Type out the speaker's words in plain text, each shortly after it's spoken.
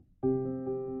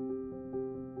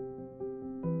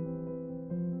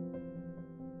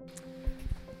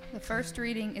first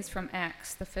reading is from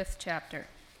Acts, the 5th chapter.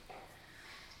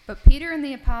 But Peter and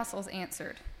the apostles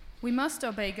answered, "We must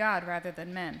obey God rather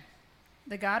than men.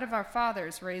 The God of our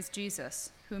fathers raised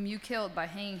Jesus, whom you killed by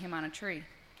hanging him on a tree.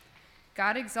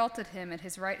 God exalted him at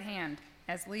his right hand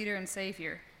as leader and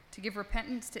savior, to give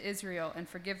repentance to Israel and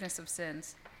forgiveness of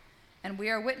sins. And we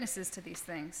are witnesses to these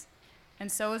things,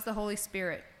 and so is the Holy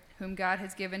Spirit, whom God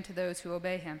has given to those who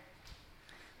obey him."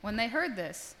 When they heard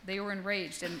this, they were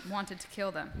enraged and wanted to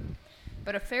kill them.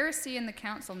 But a Pharisee in the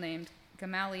council named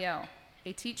Gamaliel,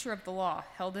 a teacher of the law,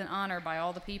 held in honor by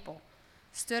all the people,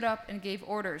 stood up and gave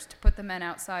orders to put the men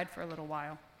outside for a little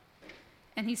while.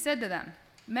 And he said to them,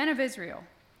 "Men of Israel,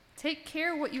 take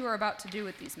care what you are about to do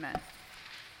with these men.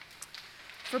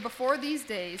 For before these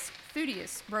days,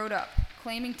 Theudas rode up,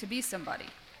 claiming to be somebody,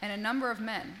 and a number of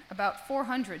men, about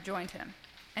 400, joined him,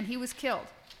 and he was killed,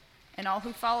 and all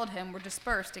who followed him were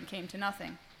dispersed and came to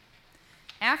nothing.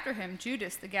 After him,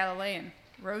 Judas the Galilean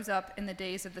rose up in the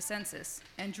days of the census,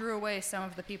 and drew away some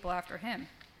of the people after him.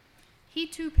 He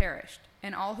too perished,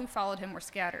 and all who followed him were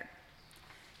scattered.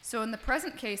 So in the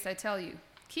present case, I tell you,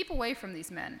 keep away from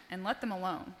these men, and let them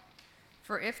alone.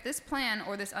 For if this plan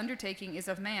or this undertaking is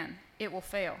of man, it will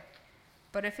fail.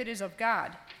 But if it is of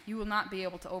God, you will not be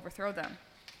able to overthrow them.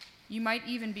 You might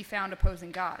even be found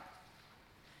opposing God."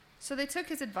 So they took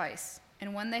his advice,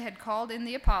 and when they had called in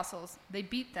the apostles, they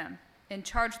beat them and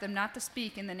charged them not to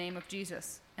speak in the name of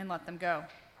Jesus, and let them go.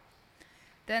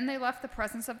 Then they left the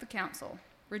presence of the council,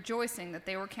 rejoicing that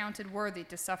they were counted worthy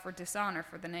to suffer dishonor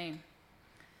for the name.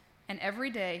 And every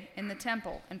day in the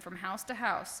temple and from house to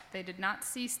house, they did not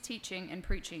cease teaching and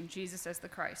preaching Jesus as the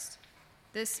Christ.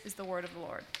 This is the word of the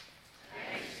Lord.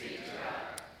 Thanks be to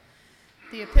God.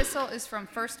 The epistle is from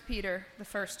 1 Peter, the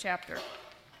 1st chapter.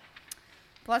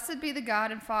 Blessed be the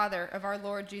God and Father of our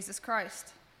Lord Jesus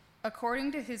Christ.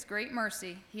 According to his great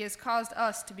mercy, he has caused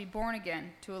us to be born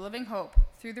again to a living hope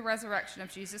through the resurrection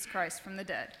of Jesus Christ from the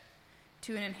dead,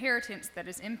 to an inheritance that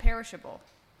is imperishable,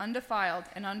 undefiled,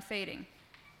 and unfading,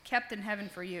 kept in heaven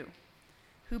for you,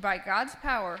 who by God's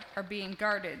power are being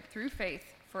guarded through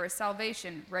faith for a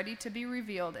salvation ready to be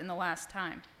revealed in the last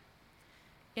time.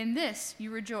 In this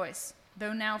you rejoice,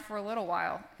 though now for a little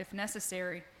while, if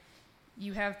necessary,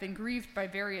 you have been grieved by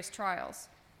various trials,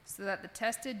 so that the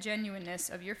tested genuineness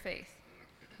of your faith,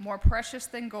 more precious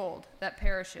than gold that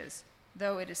perishes,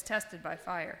 though it is tested by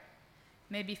fire,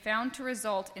 may be found to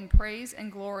result in praise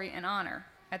and glory and honor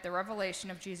at the revelation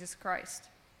of Jesus Christ.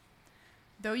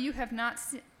 Though you have not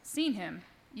seen him,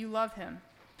 you love him.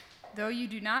 Though you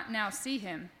do not now see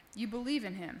him, you believe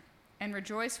in him, and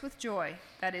rejoice with joy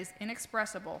that is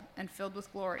inexpressible and filled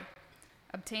with glory,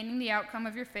 obtaining the outcome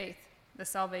of your faith, the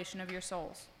salvation of your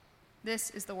souls. This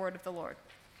is the word of the Lord.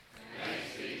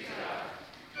 Thanks be to God.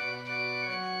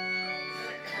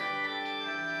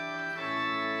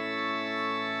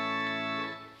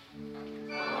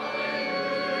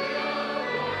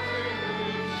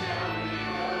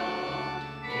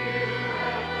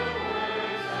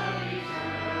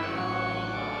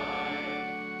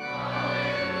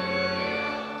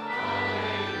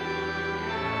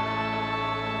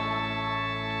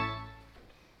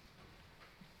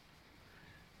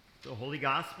 The Holy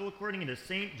Gospel according to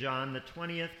St. John, the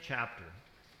 20th chapter.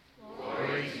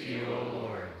 Glory to you, O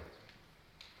Lord.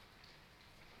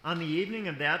 On the evening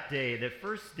of that day, the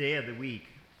first day of the week,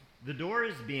 the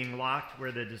doors being locked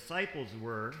where the disciples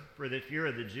were for the fear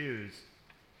of the Jews,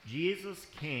 Jesus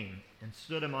came and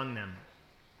stood among them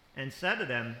and said to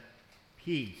them,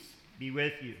 "Peace be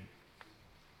with you."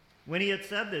 When he had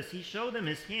said this, he showed them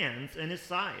his hands and his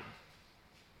side.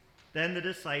 Then the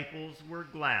disciples were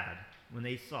glad when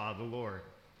they saw the Lord.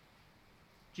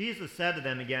 Jesus said to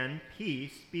them again,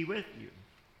 "Peace be with you.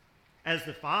 As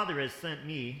the Father has sent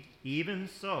me, even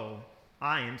so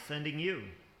I am sending you."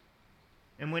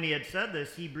 And when he had said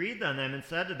this, he breathed on them and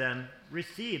said to them,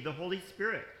 "Receive the Holy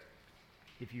Spirit.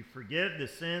 If you forgive the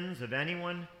sins of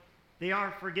anyone, they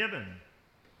are forgiven.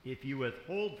 If you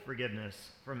withhold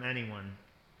forgiveness from anyone,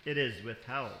 it is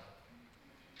withheld."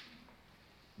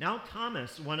 Now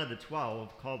Thomas, one of the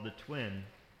 12, called the twin,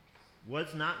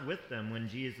 was not with them when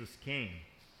Jesus came.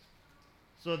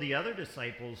 So the other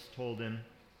disciples told him,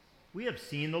 "We have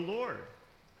seen the Lord."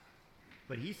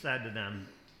 But he said to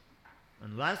them,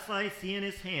 "Unless I see in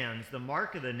his hands the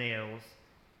mark of the nails,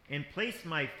 and place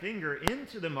my finger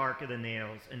into the mark of the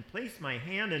nails, and place my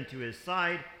hand into his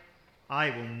side, I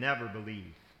will never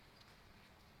believe."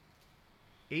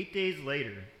 8 days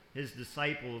later, his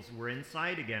disciples were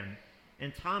inside again,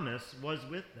 and Thomas was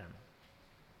with them.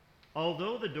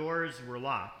 Although the doors were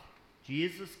locked,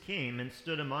 Jesus came and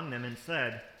stood among them and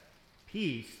said,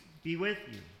 "Peace be with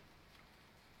you."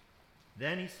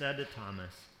 Then he said to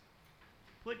Thomas,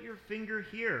 "Put your finger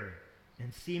here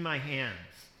and see my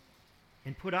hands,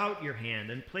 and put out your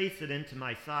hand and place it into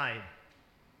my side.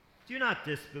 Do not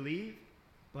disbelieve,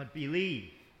 but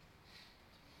believe."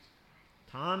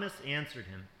 Thomas answered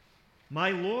him, "My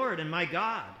Lord and my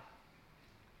God."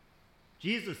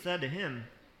 Jesus said to him,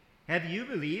 "Have you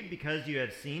believed because you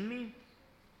have seen me?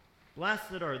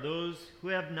 Blessed are those who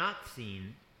have not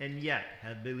seen and yet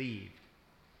have believed."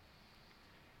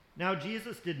 Now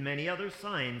Jesus did many other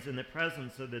signs in the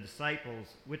presence of the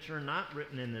disciples, which are not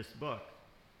written in this book.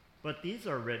 But these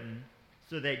are written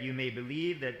so that you may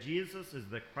believe that Jesus is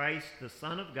the Christ, the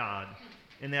Son of God,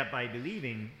 and that by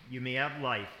believing you may have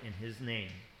life in his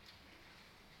name.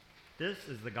 This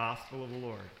is the gospel of the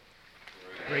Lord.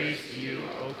 Praise to you,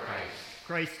 O Christ.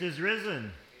 Christ is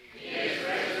risen. He is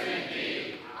risen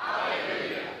indeed.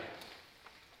 Hallelujah.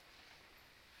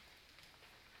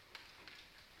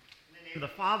 In the name of the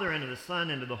Father, and of the Son,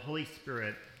 and of the Holy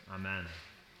Spirit. Amen.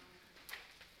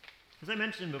 As I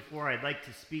mentioned before, I'd like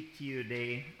to speak to you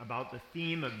today about the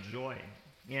theme of joy.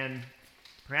 And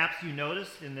perhaps you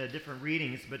noticed in the different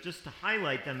readings, but just to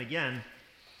highlight them again,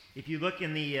 if you look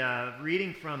in the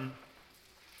reading from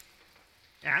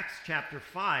Acts chapter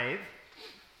 5,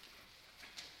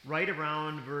 right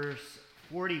around verse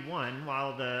 41,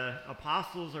 while the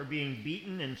apostles are being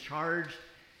beaten and charged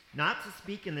not to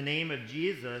speak in the name of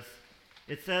Jesus,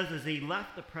 it says, as they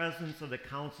left the presence of the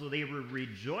council, they were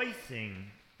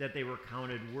rejoicing that they were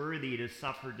counted worthy to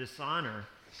suffer dishonor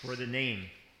for the name.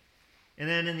 And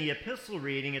then in the epistle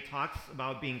reading, it talks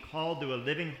about being called to a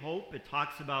living hope. It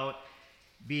talks about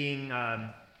being,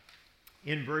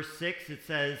 in verse 6, it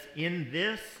says, "In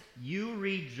this you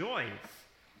rejoice,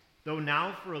 though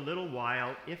now for a little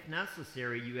while, if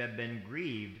necessary, you have been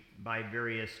grieved by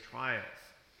various trials."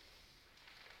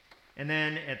 And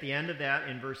then at the end of that,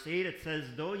 in verse 8, it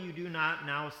says, "Though you do not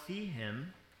now see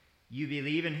him, you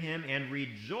believe in him and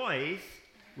rejoice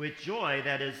with joy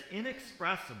that is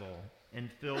inexpressible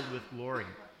and filled with glory."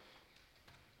 And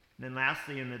then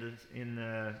lastly, in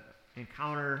the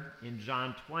encounter in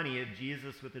John 20 of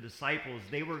Jesus with the disciples,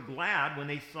 they were glad when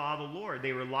they saw the Lord.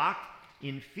 They were locked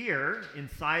in fear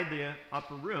inside the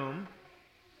upper room,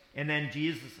 and then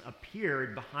Jesus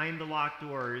appeared behind the locked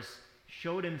doors,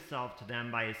 showed himself to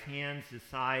them by his hands, his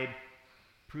side,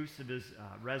 proofs of his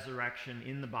resurrection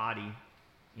in the body,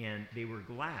 and they were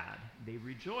glad. They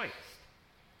rejoiced.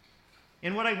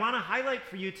 And what I want to highlight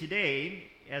for you today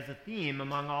as a theme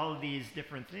among all of these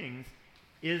different things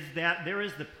is that there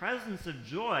is the presence of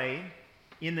joy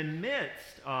in the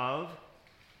midst of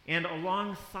and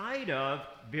alongside of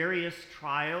various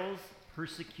trials,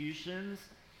 persecutions,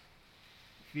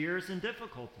 fears, and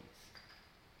difficulties.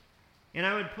 And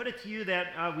I would put it to you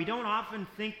that we don't often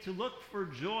think to look for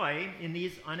joy in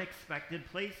these unexpected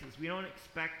places. We don't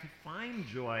expect to find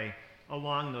joy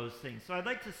along those things. So I'd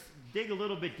like to dig a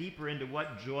little bit deeper into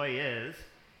what joy is,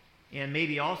 and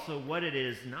maybe also what it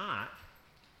is not,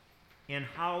 and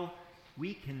how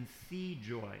we can see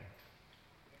joy.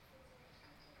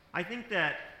 I think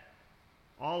that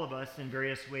all of us in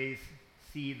various ways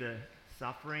see the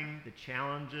suffering, the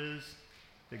challenges,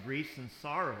 the griefs and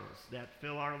sorrows that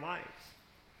fill our lives.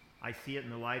 I see it in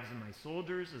the lives of my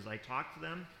soldiers as I talk to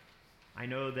them. I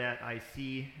know that I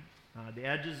see the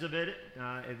edges of it,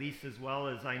 at least as well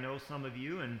as I know some of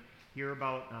you, and hear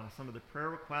about some of the prayer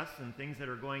requests and things that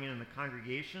are going on in the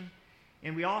congregation.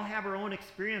 And we all have our own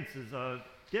experiences of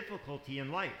difficulty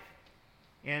in life.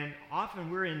 And often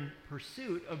we're in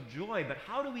pursuit of joy, but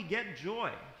how do we get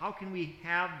joy? How can we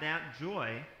have that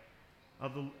joy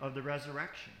of the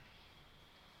resurrection?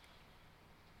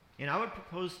 And I would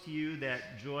propose to you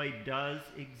that joy does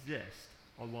exist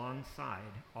alongside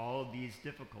all of these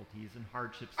difficulties and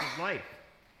hardships of life.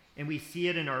 And we see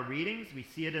it in our readings, we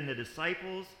see it in the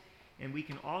disciples, and we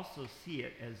can also see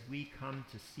it as we come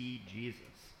to see Jesus.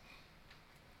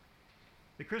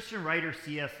 The Christian writer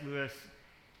C.S. Lewis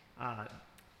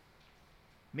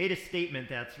made a statement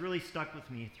that's really stuck with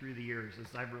me through the years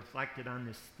as I've reflected on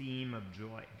this theme of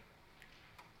joy.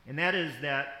 And that is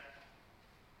that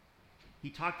he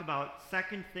talked about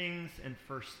second things and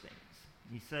first things.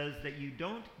 He says that you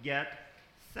don't get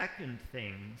second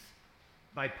things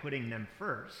by putting them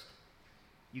first.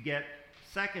 You get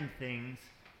second things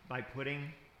by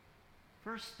putting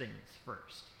first things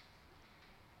first.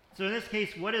 So in this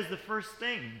case, what is the first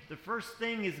thing? The first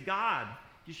thing is God.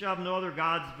 You shall have no other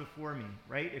gods before me,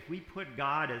 right? If we put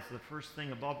God as the first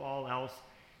thing above all else,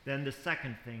 then the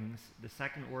second things, the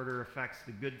second order effects,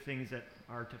 the good things that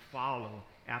are to follow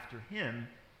after him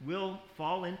will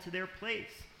fall into their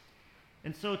place.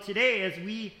 And so today, as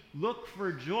we look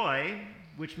for joy,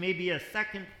 which may be a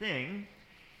second thing,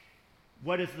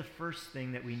 what is the first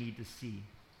thing that we need to see?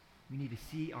 We need to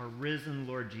see our risen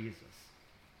Lord Jesus.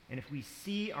 And if we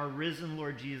see our risen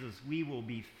Lord Jesus, we will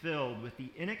be filled with the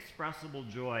inexpressible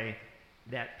joy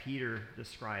that Peter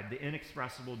described, the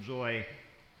inexpressible joy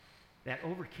that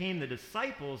overcame the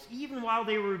disciples even while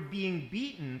they were being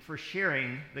beaten for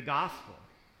sharing the gospel.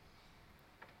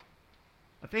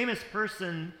 A famous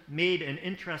person made an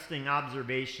interesting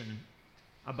observation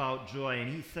about joy,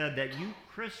 and he said that you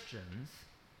Christians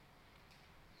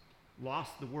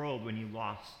lost the world when you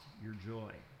lost your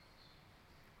joy.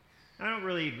 I don't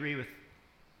really agree with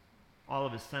all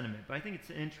of his sentiment, but I think it's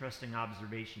an interesting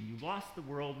observation. You lost the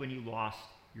world when you lost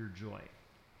your joy.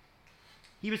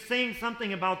 He was saying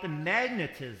something about the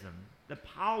magnetism, the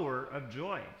power of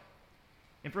joy.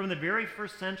 And from the very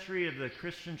first century of the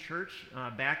Christian church,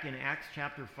 back in Acts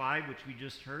chapter 5, which we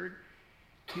just heard,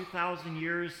 2,000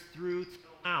 years through till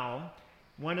now,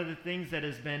 one of the things that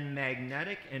has been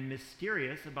magnetic and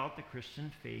mysterious about the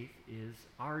Christian faith is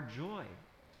our joy.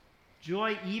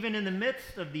 Joy even in the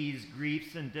midst of these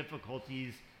griefs and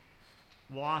difficulties,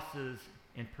 losses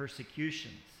and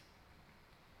persecutions.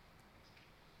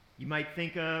 You might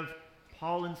think of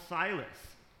Paul and Silas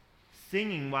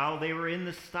singing while they were in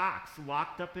the stocks,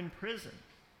 locked up in prison,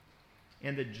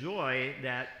 and the joy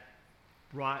that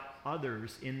brought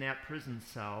others in that prison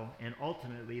cell and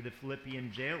ultimately the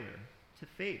Philippian jailer to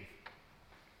faith.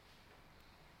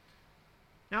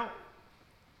 Now,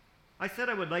 I said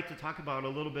I would like to talk about a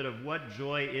little bit of what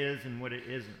joy is and what it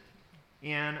isn't.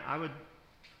 And I would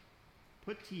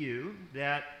put to you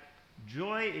that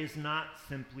joy is not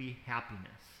simply happiness.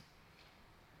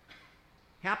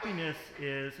 Happiness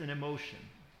is an emotion.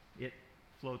 It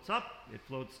floats up, it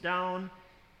floats down,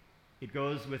 it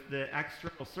goes with the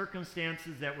external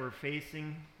circumstances that we're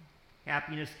facing.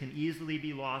 Happiness can easily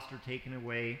be lost or taken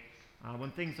away when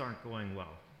things aren't going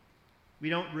well. We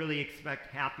don't really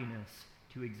expect happiness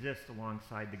to exist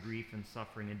alongside the grief and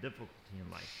suffering and difficulty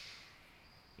in life.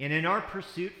 And in our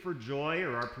pursuit for joy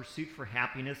or our pursuit for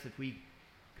happiness, if we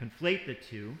conflate the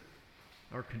two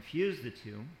or confuse the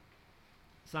two,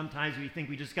 sometimes we think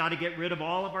we just got to get rid of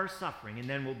all of our suffering and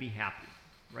then we'll be happy,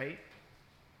 right?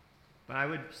 But I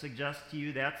would suggest to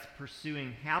you that's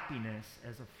pursuing happiness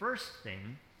as a first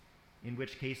thing, in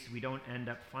which case we don't end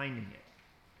up finding it.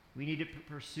 We need to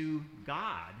pursue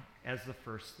God as the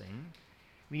first thing.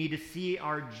 We need to see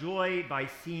our joy by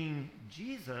seeing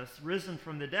Jesus risen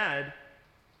from the dead,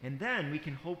 and then we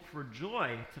can hope for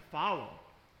joy to follow.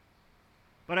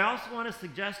 But I also want to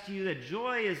suggest to you that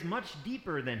joy is much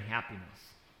deeper than happiness.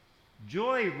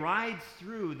 Joy rides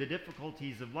through the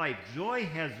difficulties of life. Joy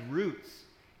has roots.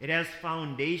 It has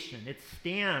foundation. It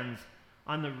stands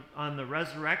on the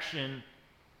resurrection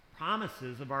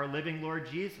promises of our living Lord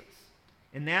Jesus.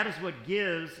 And that is what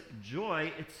gives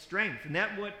joy its strength. And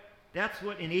that's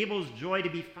what enables joy to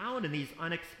be found in these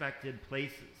unexpected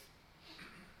places.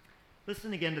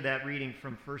 Listen again to that reading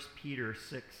from 1 Peter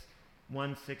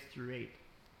 6:1-6-8.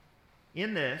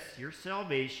 In this, your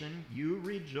salvation, you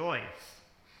rejoice,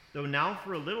 though now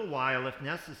for a little while, if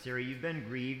necessary, you've been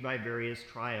grieved by various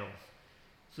trials,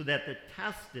 so that the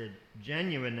tested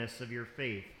genuineness of your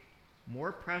faith,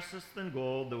 more precious than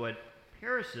gold, though it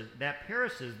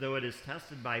perishes, though it is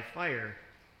tested by fire,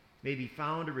 may be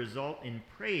found to result in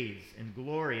praise and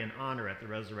glory and honor at the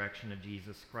resurrection of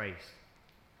Jesus Christ.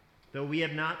 Though we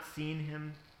have not seen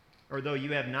him, or though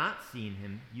you have not seen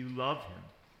him, you love him.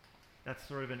 That's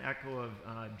sort of an echo of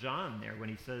John there when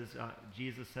he says,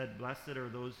 Jesus said, blessed are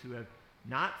those who have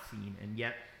not seen and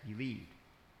yet believed.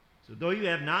 So though you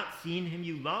have not seen him,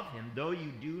 you love him. Though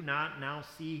you do not now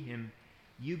see him,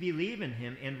 you believe in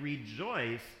him and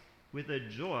rejoice with a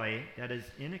joy that is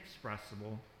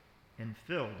inexpressible and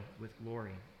filled with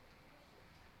glory.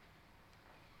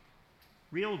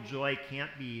 Real joy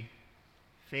can't be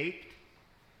faked.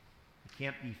 It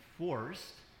can't be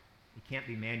forced. It can't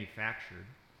be manufactured.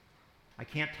 I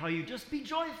can't tell you, just be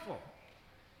joyful,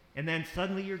 and then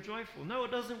suddenly you're joyful. No, it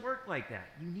doesn't work like that.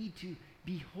 You need to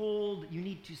behold, you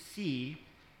need to see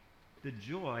the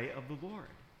joy of the Lord.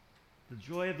 The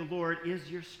joy of the Lord is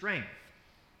your strength.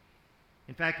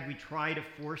 In fact, if we try to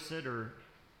force it or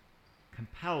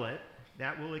compel it,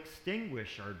 that will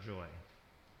extinguish our joy.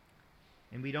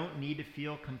 And we don't need to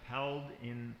feel compelled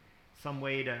in some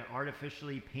way to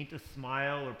artificially paint a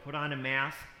smile or put on a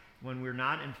mask when we're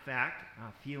not, in fact,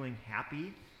 feeling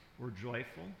happy or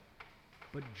joyful.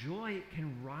 But joy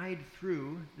can ride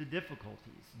through the difficulties.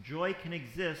 Joy can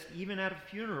exist even at a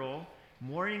funeral,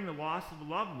 mourning the loss of a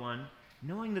loved one,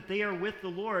 knowing that they are with the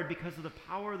Lord because of the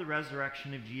power of the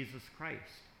resurrection of Jesus Christ.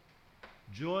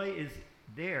 Joy is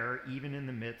there even in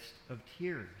the midst of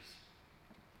tears.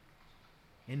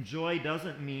 And joy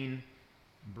doesn't mean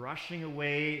brushing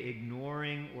away,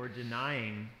 ignoring, or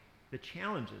denying the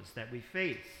challenges that we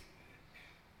face.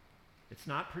 It's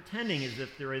not pretending as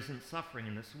if there isn't suffering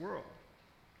in this world.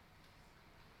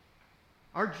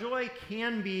 Our joy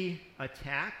can be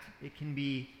attacked, it can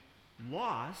be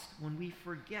lost when we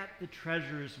forget the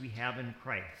treasures we have in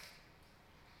Christ.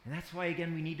 And that's why,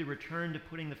 again, we need to return to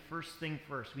putting the first thing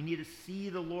first. We need to see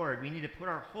the Lord. We need to put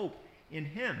our hope in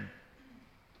Him.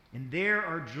 And there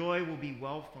our joy will be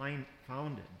well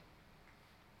founded.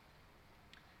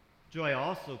 Joy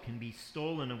also can be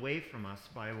stolen away from us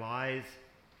by lies,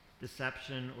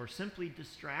 deception, or simply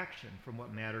distraction from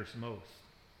what matters most.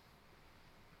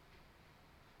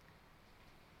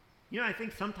 I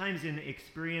think sometimes in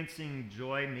experiencing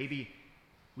joy, maybe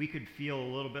we could feel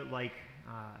a little bit like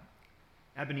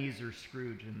Ebenezer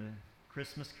Scrooge in the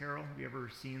Christmas Carol. Have you ever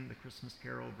seen the Christmas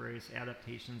Carol, various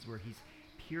adaptations where he's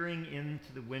peering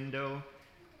into the window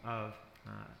of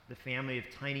the family of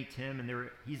Tiny Tim, and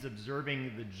he's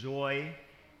observing the joy,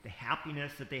 the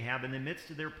happiness that they have in the midst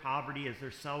of their poverty as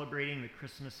they're celebrating the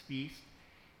Christmas feast,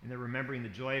 and they're remembering the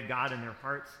joy of God in their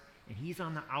hearts, and he's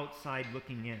on the outside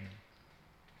looking in.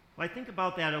 Well, I think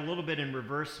about that a little bit in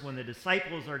reverse when the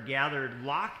disciples are gathered,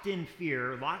 locked in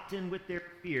fear, locked in with their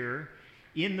fear,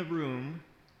 in the room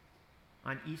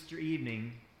on Easter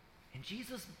evening, and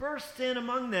Jesus bursts in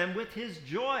among them with his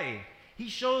joy. He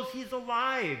shows he's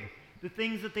alive. The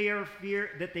things that they have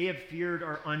feared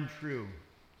are untrue.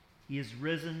 He is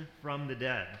risen from the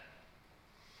dead.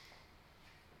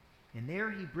 And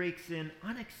there he breaks in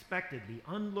unexpectedly,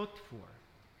 unlooked for.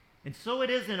 And so it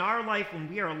is in our life when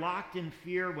we are locked in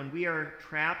fear, when we are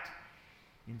trapped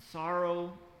in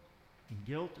sorrow, in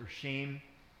guilt or shame.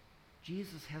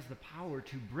 Jesus has the power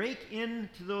to break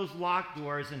into those locked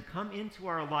doors and come into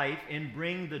our life and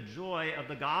bring the joy of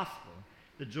the gospel,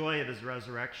 the joy of his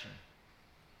resurrection.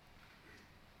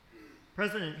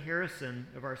 President Harrison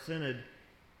of our synod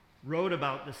wrote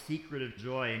about the secret of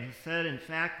joy, and he said, in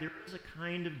fact, there is a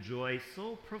kind of joy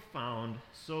so profound,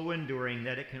 so enduring,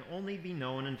 that it can only be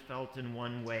known and felt in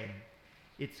one way.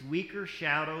 Its weaker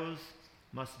shadows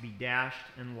must be dashed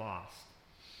and lost.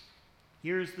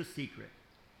 Here's the secret.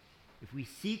 If we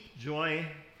seek joy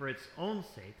for its own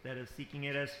sake, that is, seeking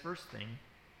it as first thing,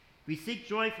 if we seek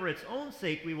joy for its own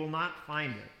sake, we will not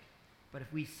find it. But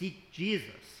if we seek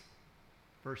Jesus,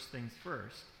 first things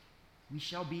first, we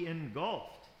shall be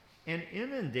engulfed and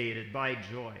inundated by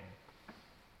joy,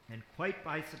 and quite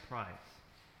by surprise.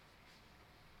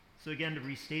 So again, to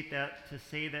restate that, to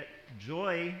say that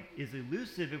joy is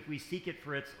elusive if we seek it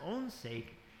for its own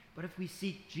sake, but if we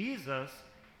seek Jesus,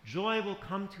 joy will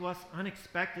come to us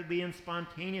unexpectedly and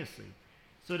spontaneously.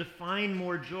 So to find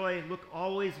more joy, look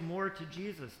always more to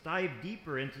Jesus. Dive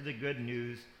deeper into the good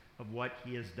news of what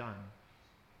he has done.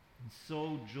 And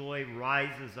so joy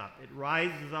rises up. It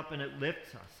rises up and it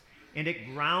lifts us. And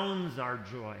it grounds our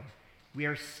joy. We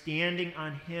are standing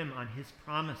on him, on his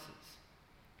promises.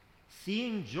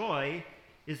 Seeing joy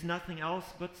is nothing else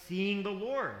but seeing the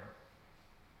Lord.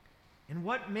 And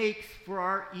what makes for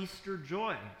our Easter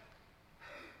joy?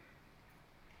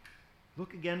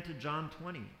 Look again to John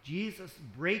 20. Jesus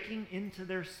breaking into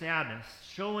their sadness,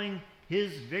 showing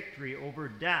his victory over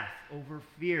death, over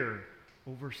fear,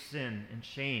 over sin and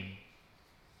shame.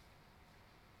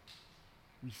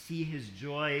 We see his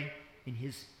joy in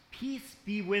his peace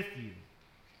be with you.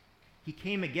 He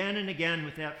came again and again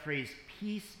with that phrase,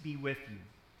 peace be with you.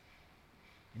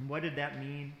 And what did that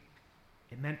mean?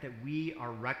 It meant that we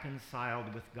are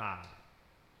reconciled with God.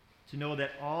 To know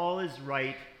that all is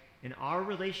right in our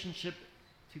relationship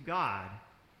to God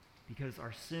because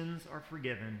our sins are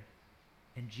forgiven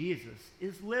and Jesus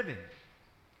is living.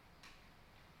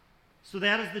 So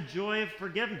that is the joy of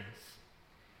forgiveness.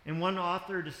 And one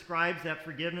author describes that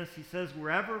forgiveness. He says,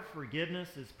 wherever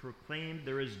forgiveness is proclaimed,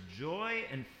 there is joy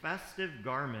and festive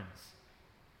garments.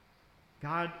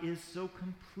 God is so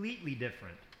completely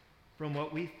different from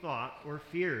what we thought or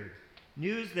feared.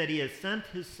 News that he has sent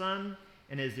his Son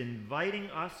and is inviting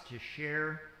us to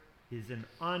share is an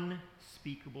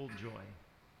unspeakable joy.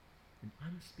 An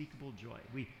unspeakable joy.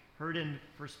 We heard in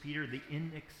 1 Peter the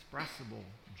inexpressible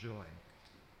joy.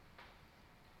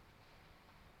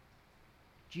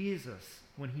 Jesus,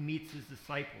 when he meets his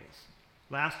disciples.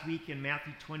 Last week in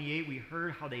Matthew 28, we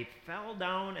heard how they fell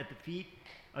down at the feet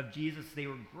of Jesus. They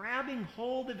were grabbing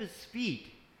hold of his feet.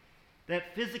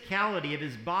 That physicality of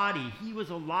his body. He was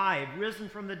alive, risen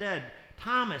from the dead.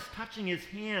 Thomas touching his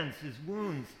hands, his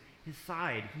wounds, his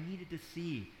side. He needed to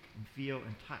see and feel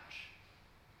and touch.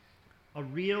 A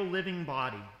real living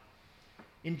body.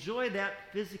 Enjoy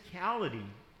that physicality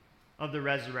of the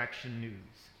resurrection news.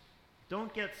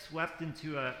 Don't get swept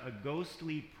into a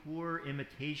ghostly, poor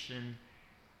imitation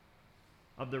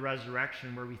of the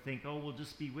resurrection where we think, oh, we'll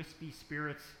just be wispy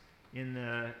spirits in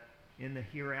the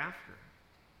hereafter.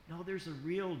 No, there's a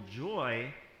real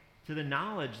joy to the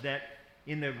knowledge that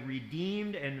in the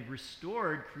redeemed and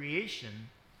restored creation,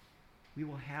 we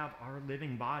will have our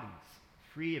living bodies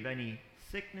free of any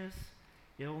sickness,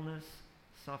 illness,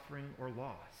 suffering, or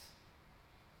loss.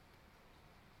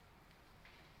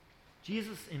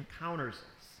 Jesus encounters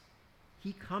us.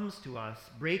 He comes to us,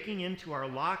 breaking into our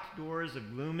locked doors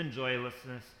of gloom and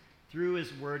joylessness through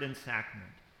his word and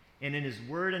sacrament. And in his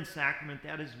word and sacrament,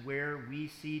 that is where we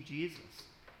see Jesus.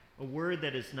 A word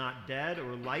that is not dead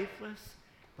or lifeless,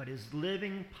 but is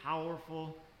living,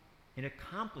 powerful, and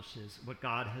accomplishes what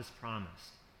God has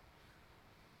promised.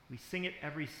 We sing it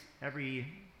every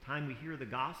time we hear the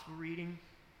gospel reading.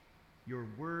 Your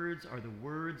words are the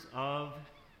words of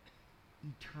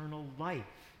eternal life.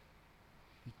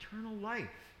 Eternal life.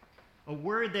 A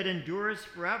word that endures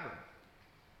forever.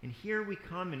 And here we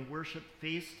come and worship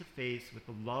face to face with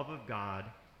the love of God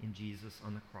in Jesus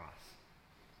on the cross.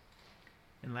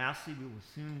 And lastly, we will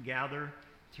soon gather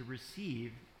to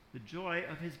receive the joy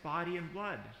of his body and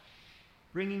blood,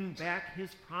 bringing back his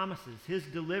promises, his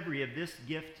delivery of this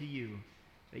gift to you,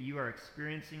 that you are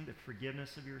experiencing the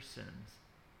forgiveness of your sins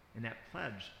and that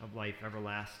pledge of life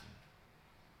everlasting.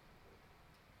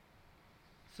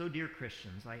 So, dear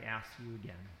Christians, I ask you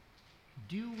again,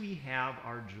 do we have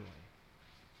our joy?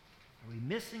 Are we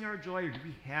missing our joy, or do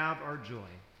we have our joy?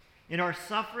 In our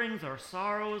sufferings, our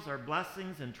sorrows, our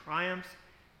blessings and triumphs,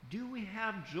 do we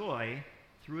have joy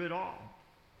through it all?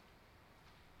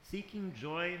 Seeking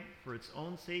joy for its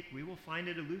own sake, we will find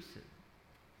it elusive.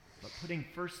 But putting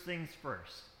first things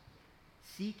first,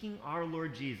 seeking our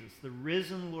Lord Jesus, the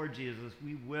risen Lord Jesus,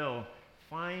 we will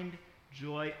find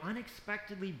joy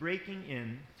unexpectedly breaking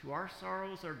in to our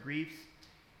sorrows, our griefs,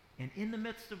 and in the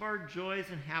midst of our joys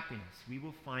and happiness, we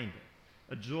will find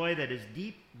it. A joy that is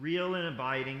deep, real, and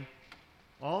abiding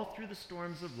all through the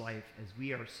storms of life as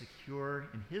we are secure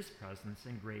in his presence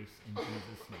and grace in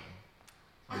Jesus' name.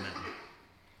 Amen.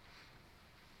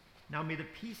 Now may the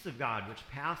peace of God, which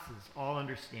passes all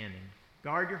understanding,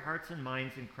 guard your hearts and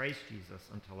minds in Christ Jesus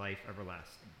unto life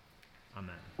everlasting.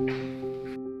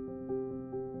 Amen.